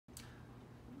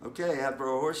Okay,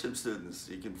 Hatboro Horsham students,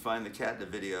 you can find the cat in the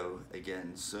video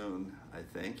again soon, I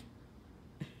think.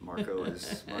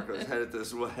 Marco's headed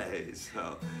this way.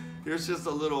 So here's just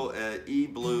a little E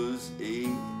blues, E,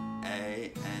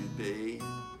 A, and B.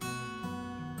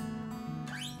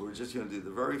 We're just going to do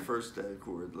the very first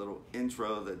chord, little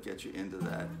intro that gets you into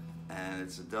that. And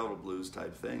it's a delta blues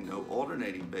type thing, no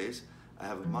alternating bass. I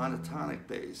have a monotonic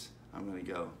bass. I'm going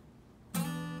to go.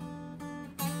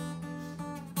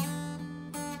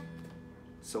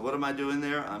 So what am I doing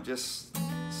there? I'm just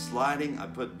sliding. I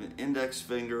put my index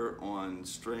finger on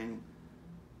string.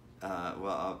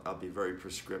 Well, I'll be very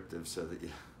prescriptive so that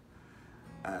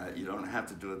you don't have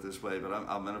to do it this way, but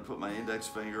I'm going to put my index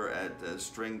finger at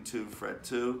string 2, fret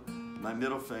 2, my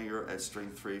middle finger at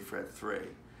string 3, fret 3.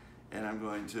 And I'm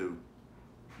going to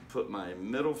put my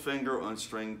middle finger on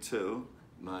string 2,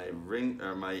 my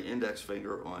index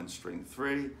finger on string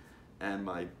 3, and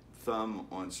my thumb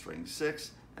on string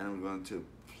 6, and I'm going to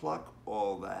pluck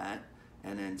all that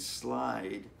and then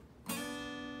slide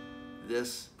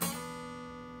this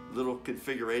little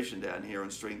configuration down here on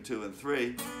string 2 and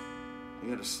 3. I'm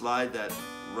going to slide that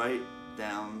right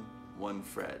down one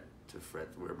fret to fret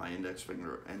where my index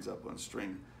finger ends up on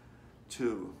string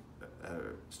 2,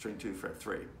 fret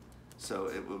 3. So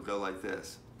it will go like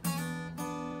this.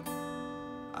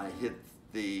 I hit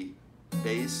the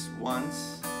bass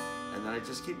once, and then I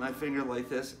just keep my finger like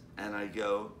this, and I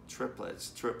go triplets,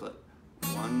 triplet.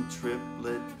 1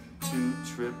 triplet, 2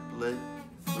 triplet,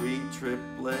 3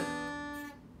 triplet.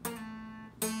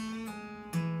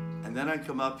 And then I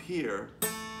come up here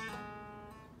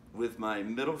with my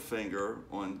middle finger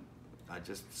on, I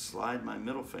just slide my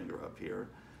middle finger up here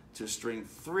to string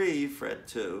 3, fret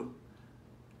 2,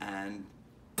 and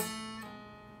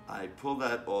I pull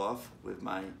that off with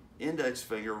my index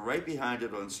finger right behind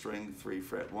it on string 3,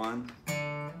 fret 1,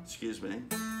 excuse me,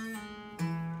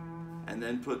 and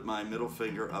then put my middle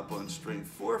finger up on string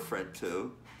 4, fret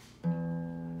 2,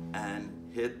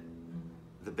 and hit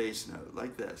the bass note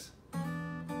like this.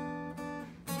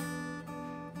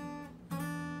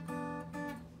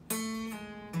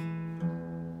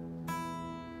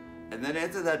 And then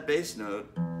after that bass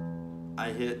note,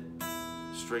 I hit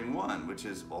string 1, which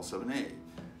is also an A.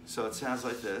 So it sounds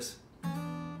like this.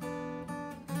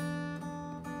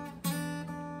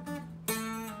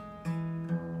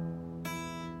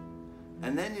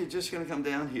 And then you're just going to come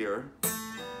down here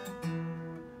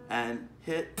and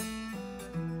hit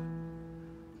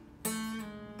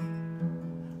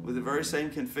with the very same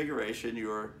configuration,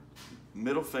 your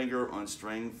middle finger on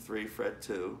string 3, fret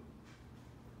 2,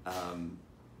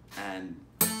 and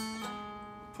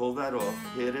pull that off,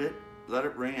 hit it, let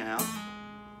it ring out,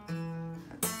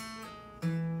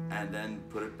 and then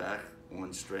put it back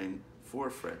on string 4,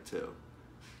 fret 2.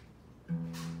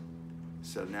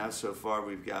 So now so far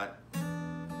we've got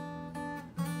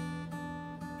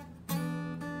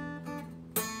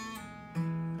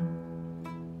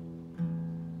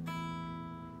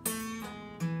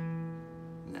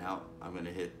now I'm going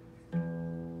to hit,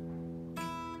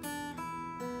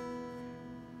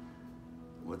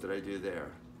 what did I do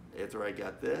there? After I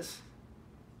got this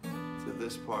to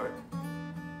this part,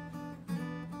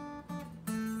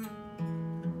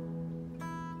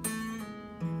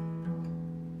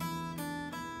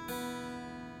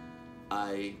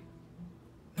 I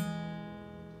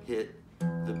hit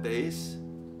the bass,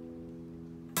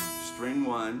 string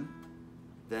 1,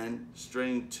 then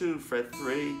string 2, fret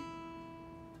 3,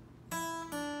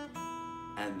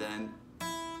 and then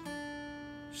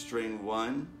string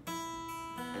 1,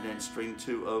 and then string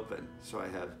 2 open. So I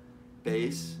have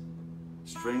bass,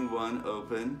 string 1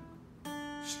 open,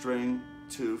 string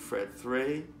 2, fret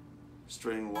 3,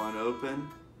 string 1 open,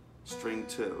 string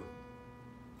 2.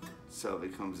 So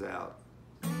it comes out.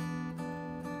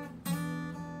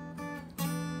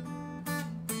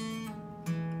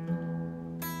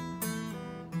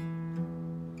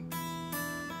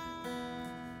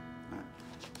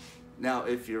 Now,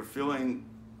 if you're feeling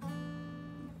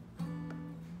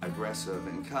aggressive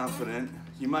and confident,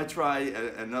 you might try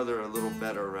another, a little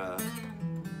better, a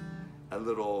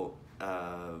little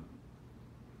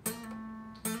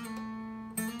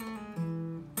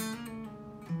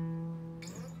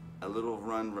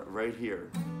run right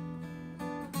here.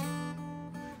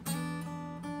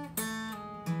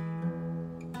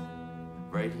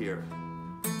 Right here.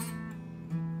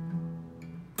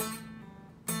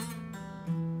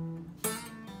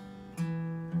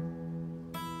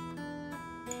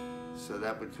 So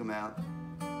that would come out.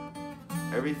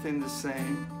 Everything the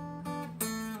same.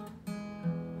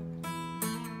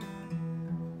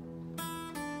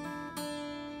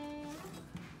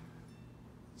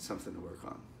 Something to work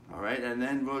work on. All right, and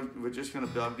then we're just going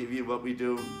to, I'll give you what we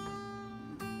do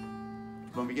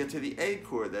when we get to the A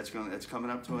chord. That's coming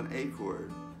up to an A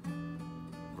chord.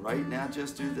 Right now,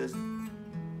 just do this. And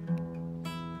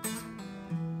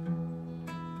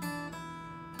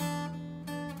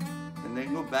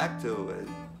then go back to it.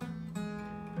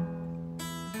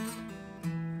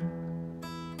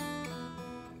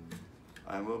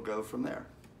 And we'll go from there.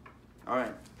 All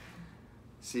right.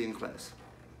 See you in class.